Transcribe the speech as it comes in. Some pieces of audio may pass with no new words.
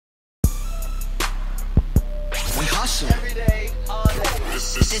hustle. Every day, all day.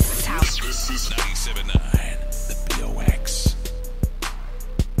 This is how. This is 97.9, the BOX.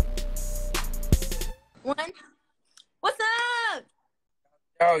 One. What's up?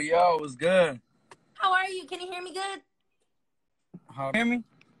 Yo, what's good? How are you? Can you hear me good? How hear me?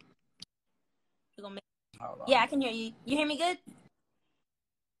 Yeah, I can hear you. You hear me good?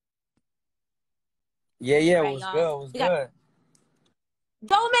 Yeah, All right, what's y'all. good? What's good?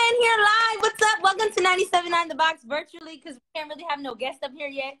 Doeman here live. What's up? Welcome to 97.9 The Box virtually because we can't really have no guest up here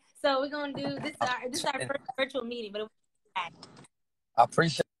yet. So we're gonna do this. This is our first virtual meeting, but I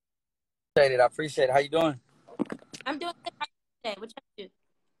appreciate it. How you doing? I'm doing good today. What you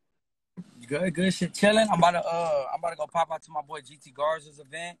do? Good shit. Chilling. I'm about to go pop out to my boy GT Garza's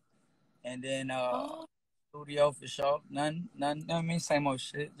event, and then studio for sure. None. I mean, same old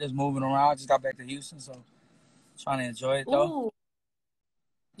shit. Just moving around. Just got back to Houston, so trying to enjoy it though. Ooh.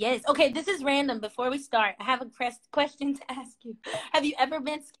 Yes. Okay, this is random. Before we start, I have a question to ask you. Have you ever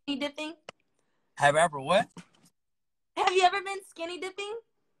been skinny dipping? Have I ever what? Have you ever been skinny dipping?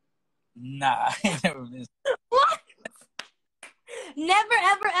 Nah, I ain't never been. What? Never,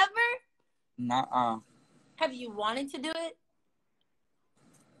 ever? Nah. Have you wanted to do it?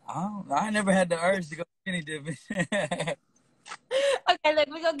 I never had the urge to go skinny dipping. Okay, look,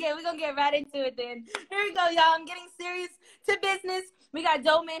 we're gonna get right into it then. Here we go, y'all. I'm getting serious to business. We got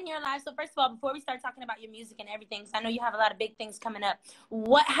Doeman here live. So first of all, before we start talking about your music and everything, because I know you have a lot of big things coming up.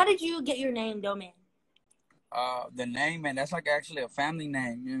 How did you get your name, Doeman? The name, man, that's like actually a family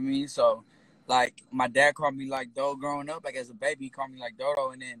name, you know what I mean? So, like, my dad called me, like, Do growing up. Like, as a baby, he called me, like,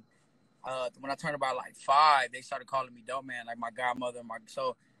 Dodo. And then when I turned about, like, 5, they started calling me Doeman, like, my godmother.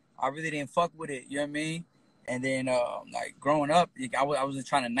 So, I really didn't fuck with it, you know what I mean? And then, like, growing up, I wasn't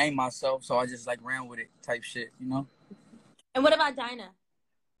trying to name myself, so I just, like, ran with it type shit, you know? And what about DYNA?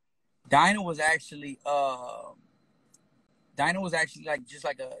 DYNA was actually like just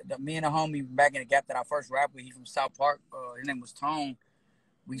like me and a homie back in the Gap that I first rapped with. He's from South Park. His name was Tone.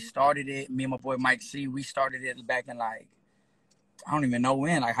 We started it. Me and my boy Mike C. We started it back in like I don't even know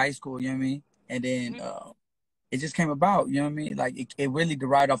when, like high school. You know what I mean? And then it just came about. You know what I mean? Like it really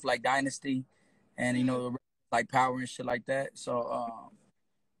derived off like Dynasty, and you know like Power and shit like that. So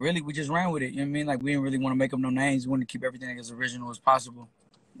really we just ran with it. You know what I mean? Like we didn't really want to make up no names. We wanted to keep everything as original as possible.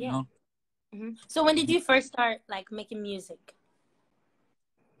 You know? So when did you first start like making music?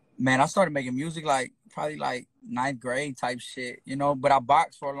 Man, I started making music like probably like 9th grade type shit, you know. But I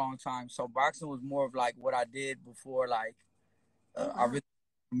boxed for a long time, so boxing was more of like what I did before like I really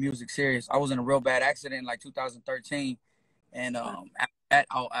took music serious. I was in a real bad accident in like 2013, and after that,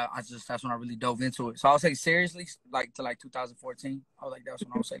 I just that's when I really dove into it. So I would say seriously like to like 2014. I was like that's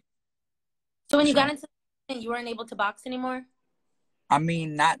when I was like. So when you got into it, you weren't able to box anymore? I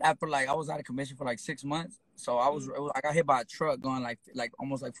mean, not after like I was out of commission for like 6 months. So I got hit by a truck going like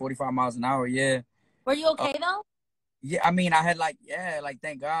almost like 45 miles an hour. Yeah. Were you okay though? Yeah, I mean, I had like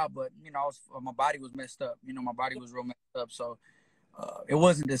thank God, but you know, my body was messed up. You know, my body was real messed up. So it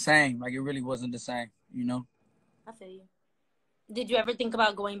wasn't the same. Like it really wasn't the same. You know. I feel you. Did you ever think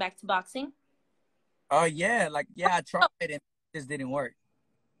about going back to boxing? Yeah, I tried and it just didn't work.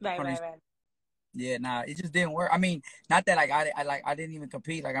 Right. Yeah, nah, it just didn't work. I mean, not that like I didn't even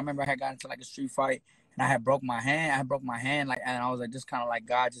compete. Like I remember I had gotten into like a street fight and I had broke my hand. Like, and I was like, just kind of like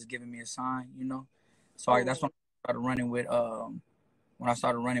God just giving me a sign, you know. So like that's when I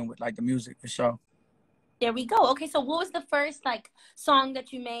started running with like the music for sure. There we go. Okay, so what was the first like song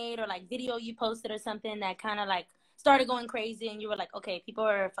that you made or like video you posted or something that kind of like started going crazy and you were like, okay, people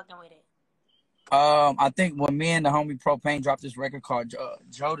are fucking with it? I think when me and the homie Propane dropped this record called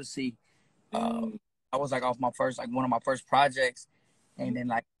Jodeci, I was like off my first like one of my first projects, and then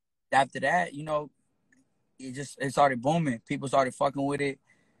like after that, you know, it started booming. People started fucking with it,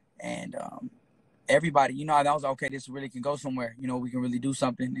 and everybody, you know, I was like, okay, this really can go somewhere. You know, we can really do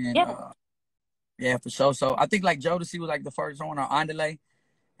something, and yeah, for sure. So I think like Jodeci was like the first one on Andale,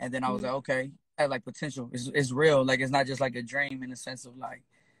 and then I was like, okay, I had like potential. It's real. Like it's not just like a dream in the sense of like,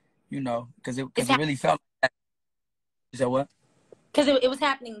 you know, because it really felt like that. You said what? Because it was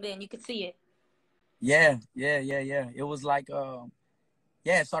happening then. You could see it. Yeah. It was like,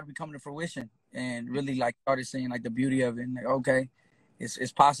 it started becoming to fruition and really like started seeing like the beauty of it. And like, okay,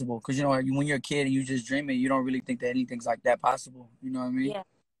 it's possible. Because, you know, when you're a kid and you just dreaming, you don't really think that anything's like that possible. You know what I mean? Yeah.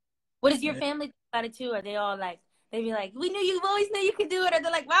 What does your family think about it too? Are they all like, they be like, we always knew you could do it. Or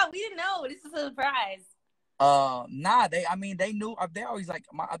they're like, wow, we didn't know. This is a surprise. Nah, they knew. They always like,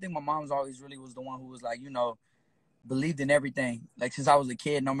 I think my mom's always really was the one who was like, you know, believed in everything. Like since I was a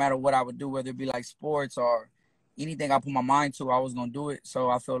kid, no matter what I would do, whether it be like sports or anything I put my mind to, I was gonna do it. So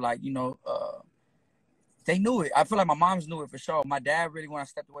I feel like, you know, they knew it. I feel like my moms knew it for sure. My dad really, when I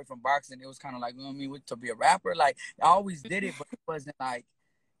stepped away from boxing, it was kind of like, you know what I mean, to be a rapper. Like, I always did it, but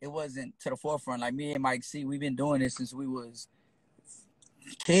it wasn't to the forefront. Like, me and Mike C, we've been doing this since we was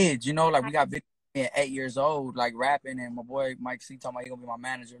kids, you know, like we got big at 8 years old, like rapping, and my boy Mike C talking about he gonna be my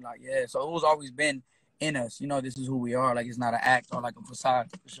manager. Like, yeah, so it was always been in us, you know, this is who we are. Like, it's not an act or like a facade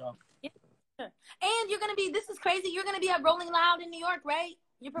for sure. Yeah. And you're gonna be, this is crazy, you're gonna be at Rolling Loud in New York, right?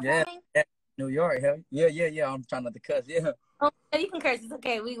 You're performing? Yeah. New York, hell yeah. I'm trying not to cuss, yeah. Oh, you can curse. It's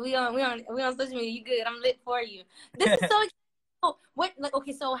okay. We on social media. You good? I'm lit for you. This is so exciting. What, like,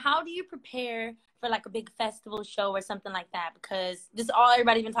 okay, so how do you prepare for like a big festival show or something like that? Because this is all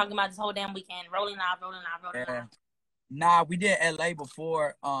everybody's been talking about this whole damn weekend. Rolling Loud. Yeah. Nah, we did LA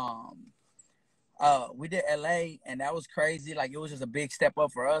before. We did LA, and that was crazy. Like, it was just a big step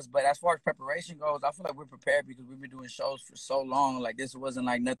up for us. But as far as preparation goes, I feel like we're prepared because we've been doing shows for so long. Like, this wasn't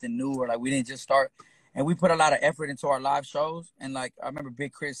like nothing new, or like we didn't just start. And we put a lot of effort into our live shows. And like, I remember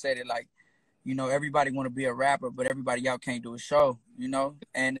Big Chris said it, like, you know, everybody want to be a rapper, but everybody out can't do a show, you know?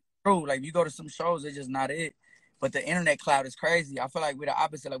 And it's true. Like, you go to some shows, it's just not it. But the internet cloud is crazy. I feel like we're the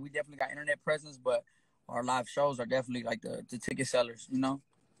opposite. Like, we definitely got internet presence, but our live shows are definitely like the ticket sellers, you know?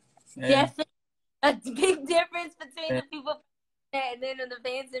 Yeah. Definitely a big difference between the people and then the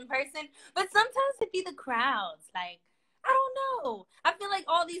fans in person. But sometimes it be the crowds. Like, I don't know. I feel like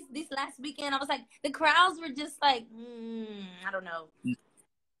all these last weekend, I was like, the crowds were just like, I don't know.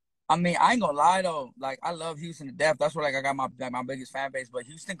 I mean, I ain't gonna lie though. Like, I love Houston to death. That's where like I got my biggest fan base. But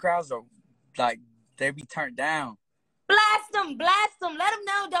Houston crowds are like, they be turned down. Blast them. Let them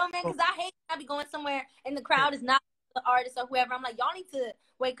know, Doeman, because I hate I be going somewhere and the crowd is not the artist or whoever. I'm like, y'all need to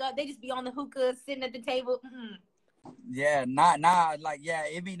wake up. They just be on the hookah, sitting at the table. Yeah, like, yeah,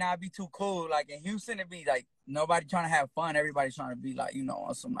 it be too cool. Like, in Houston, it be like nobody trying to have fun. Everybody's trying to be like, you know,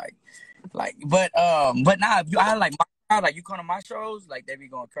 on some but nah, if you I like my crowd, like, you come to my shows, like, they be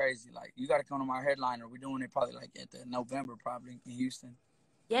going crazy. Like, you gotta come to my headliner. We're doing it probably like at the November, probably in Houston.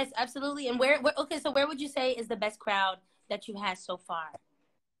 Yes, absolutely. And where okay, so where would you say is the best crowd that you had so far?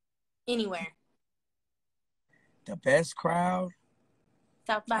 Anywhere. The best crowd?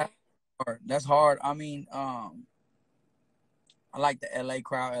 South by. That's hard. I mean, I like the LA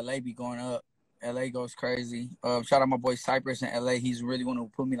crowd. LA be going up. LA goes crazy. Shout out my boy Cypress in LA. He's really one who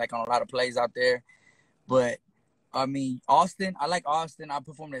put me like on a lot of plays out there. But I mean, Austin, I like Austin. I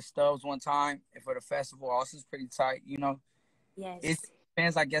performed at Stubbs one time for the festival. Austin's pretty tight, you know. Yes. It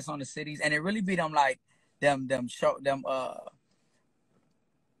depends, I guess, on the cities, and it really be them like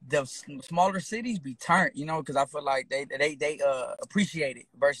the smaller cities be turned, you know, because I feel like they appreciate it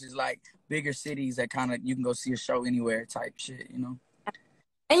versus like bigger cities that kind of you can go see a show anywhere type shit, you know.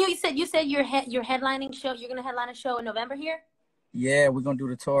 And you said you're headlining show. You're gonna headline a show in November here. Yeah, we're gonna do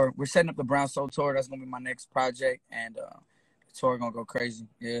the tour. We're setting up the Brown Soul tour. That's gonna be my next project, and the tour gonna go crazy.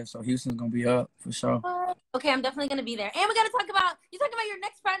 Yeah, so Houston's gonna be up for sure. Okay, I'm definitely gonna be there. And we gotta talk about your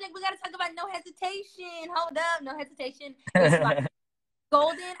next project. We gotta talk about No Hesitation. Hold up, No Hesitation.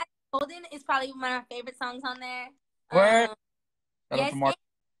 Golden is probably one of my favorite songs on there. Word. Yes,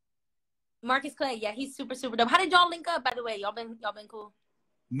 Marcus Clay. Yeah, he's super dope. How did y'all link up, by the way? Y'all been cool?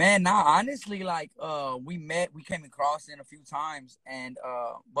 Man, nah, honestly, like, we came across in a few times, and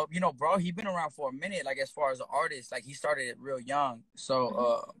but you know, bro, he been around for a minute, like, as far as an artist, like, he started real young,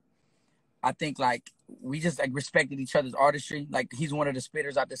 so I think like we just like respected each other's artistry. Like, he's one of the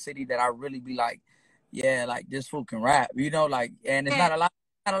spitters out the city that I really be like, yeah, like, this fool can rap, you know, like, and it's not a lot,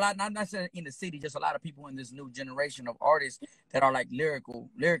 not necessarily in the city, just a lot of people in this new generation of artists that are like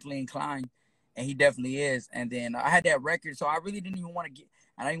lyrically inclined, and he definitely is. And then I had that record, so I really didn't even want to get.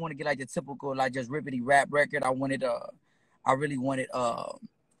 I didn't want to get like the typical like just rippity rap record. I really wanted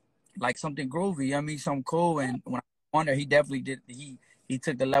like something groovy. I mean, something cool. And when I won there, he definitely did. He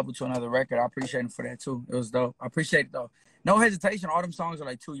took the level to another record. I appreciate him for that too. It was dope. I appreciate it though. No Hesitation. All them songs are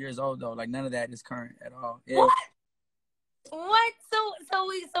like 2 years old though. Like, none of that is current at all. Yeah. What? So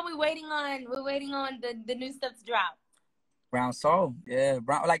we're waiting on the new stuff to drop. Brown Soul, yeah.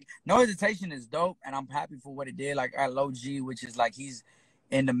 Like, No Hesitation is dope, and I'm happy for what it did. Like, I Low G, which is like he's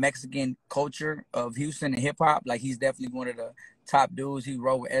in the Mexican culture of Houston and hip hop. Like, he's definitely one of the top dudes. He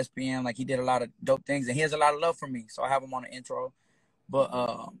wrote with SPM. Like, he did a lot of dope things, and he has a lot of love for me. So I have him on the intro. But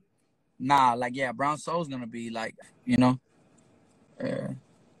nah, like, yeah, Brown Soul's gonna be like, you know. Yeah.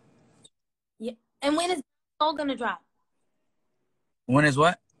 And when is Soul gonna drop? When is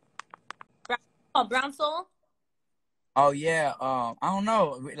what? Brown Soul. Oh yeah. I don't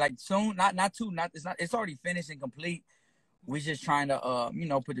know. Like, soon. It's already finished and complete. We're just trying to, you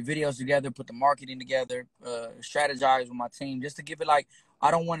know, put the videos together, put the marketing together, strategize with my team, just to give it like I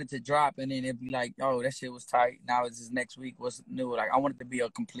don't want it to drop and then it'd be like, oh, that shit was tight. Now it's just next week. What's new? Like I want it to be a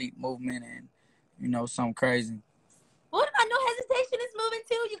complete movement and something crazy. What about No Hesitation is moving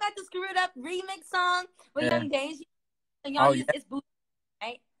too? You got the Screw It Up remix song with Yeah. Young Jas. And y'all use it's booty,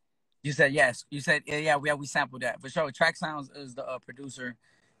 right? You said yes. You said yeah. We sampled that for sure. Track Sounds is the producer,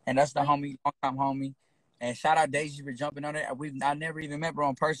 and that's the homie, long time homie. And shout out Daisy for jumping on it. I never even met bro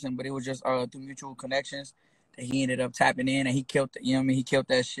in person, but it was just through mutual connections that he ended up tapping in, and he killed. You know what I mean? He killed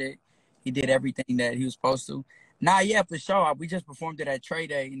that shit. He did everything that he was supposed to. Nah, yeah, for sure. We just performed it at Trade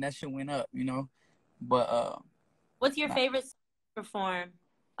Day, and that shit went up. But what's your favorite song to perform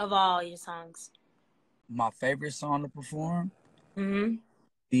of all your songs? My favorite song to perform. Mm-hmm.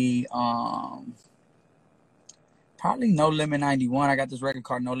 The probably No Limit 91. I got this record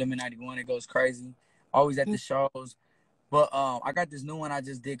called No Limit 91. It goes crazy. Always at the shows. But I got this new one I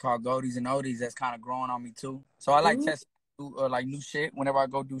just did called Goldies and Oldies that's kind of growing on me too. So I like testing like new shit whenever I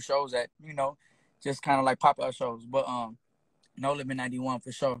go do shows at, just kind of like pop-up shows. But No Limit 91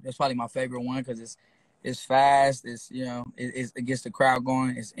 for sure. That's probably my favorite one because it's fast. It's, it gets the crowd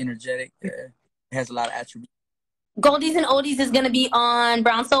going. It's energetic. It has a lot of attributes. Goldies and Oldies is going to be on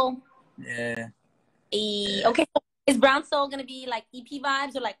Brown Soul? Yeah. Okay. So is Brown Soul going to be like EP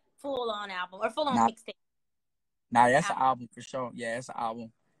vibes or like full-on album or full-on mixtape? Nah, that's an album for sure. Yeah, it's an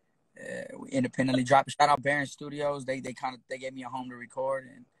album. We independently dropped. Shout out Barron Studios. They gave me a home to record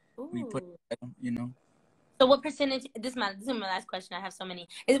and we put it, So what percentage? This is my last question. I have so many.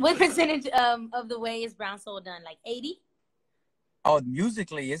 What percentage of the way is Brown Soul done? Like 80? Oh,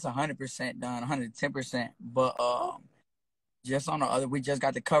 musically it's 100% done, 110%. But just on the other, we just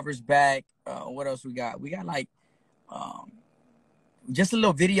got the covers back. What else we got? We got like just a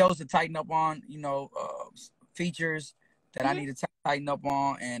little videos to tighten up on. Features that I need to tighten up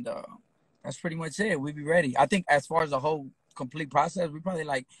on, and that's pretty much it. We be ready. I think as far as the whole complete process, we probably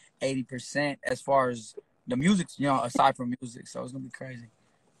like 80% as far as the music, aside from music. So it's gonna be crazy.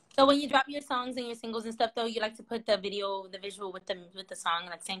 So when you drop your songs and your singles and stuff, though, you like to put the visual with the song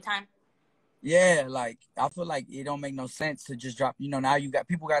at the same time? Yeah, like I feel like it don't make no sense to just drop. Now you got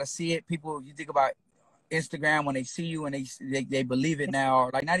people got to see it. People, you think about Instagram when they see you and they believe it now,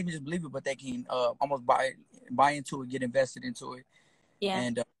 or like not even just believe it, but they can almost buy into it, get invested into it. Yeah.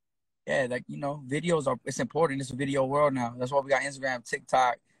 And videos it's important. It's a video world now. That's why we got Instagram,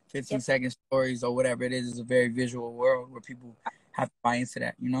 TikTok, 15-second stories or whatever it is. It's a very visual world where people have to buy into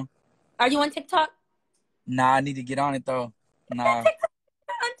that. Are you on TikTok? Nah, I need to get on it though. Nah. On TikTok.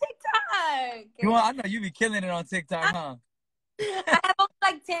 I know you be killing it on TikTok, huh? I have only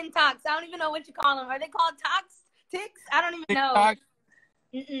like 10 talks. I don't even know what you call them. Are they called talks? Ticks? I don't even know.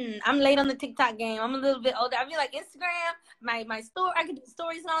 I'm late on the TikTok game. I'm a little bit older. I mean, like Instagram, my story. I can do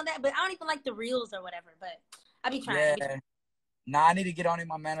stories and all that, but I don't even like the reels or whatever. But I be trying. Yeah. Nah, I need to get on it.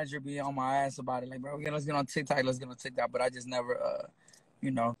 My manager be on my ass about it. Like, bro, let's get on TikTok. Let's get on TikTok. But I just never,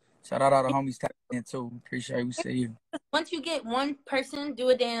 shout out all the homies tapping in too. Appreciate we see you. Once you get one person do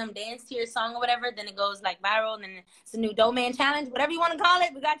a damn dance to your song or whatever, then it goes like viral, and then it's a new Doeman challenge, whatever you want to call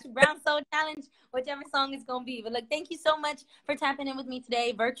it. We got your Brown Soul challenge, whichever song it's gonna be. But look, thank you so much for tapping in with me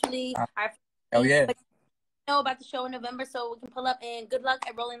today virtually. Oh yeah. Know about the show in November, so we can pull up, and good luck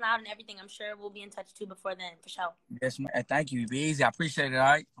at Rolling Loud and everything. I'm sure we'll be in touch too before then, for sure. Yes, man. Thank you. Be easy. I appreciate it. All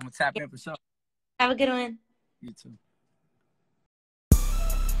right, I'm gonna tap in for sure. Have a good one. You too.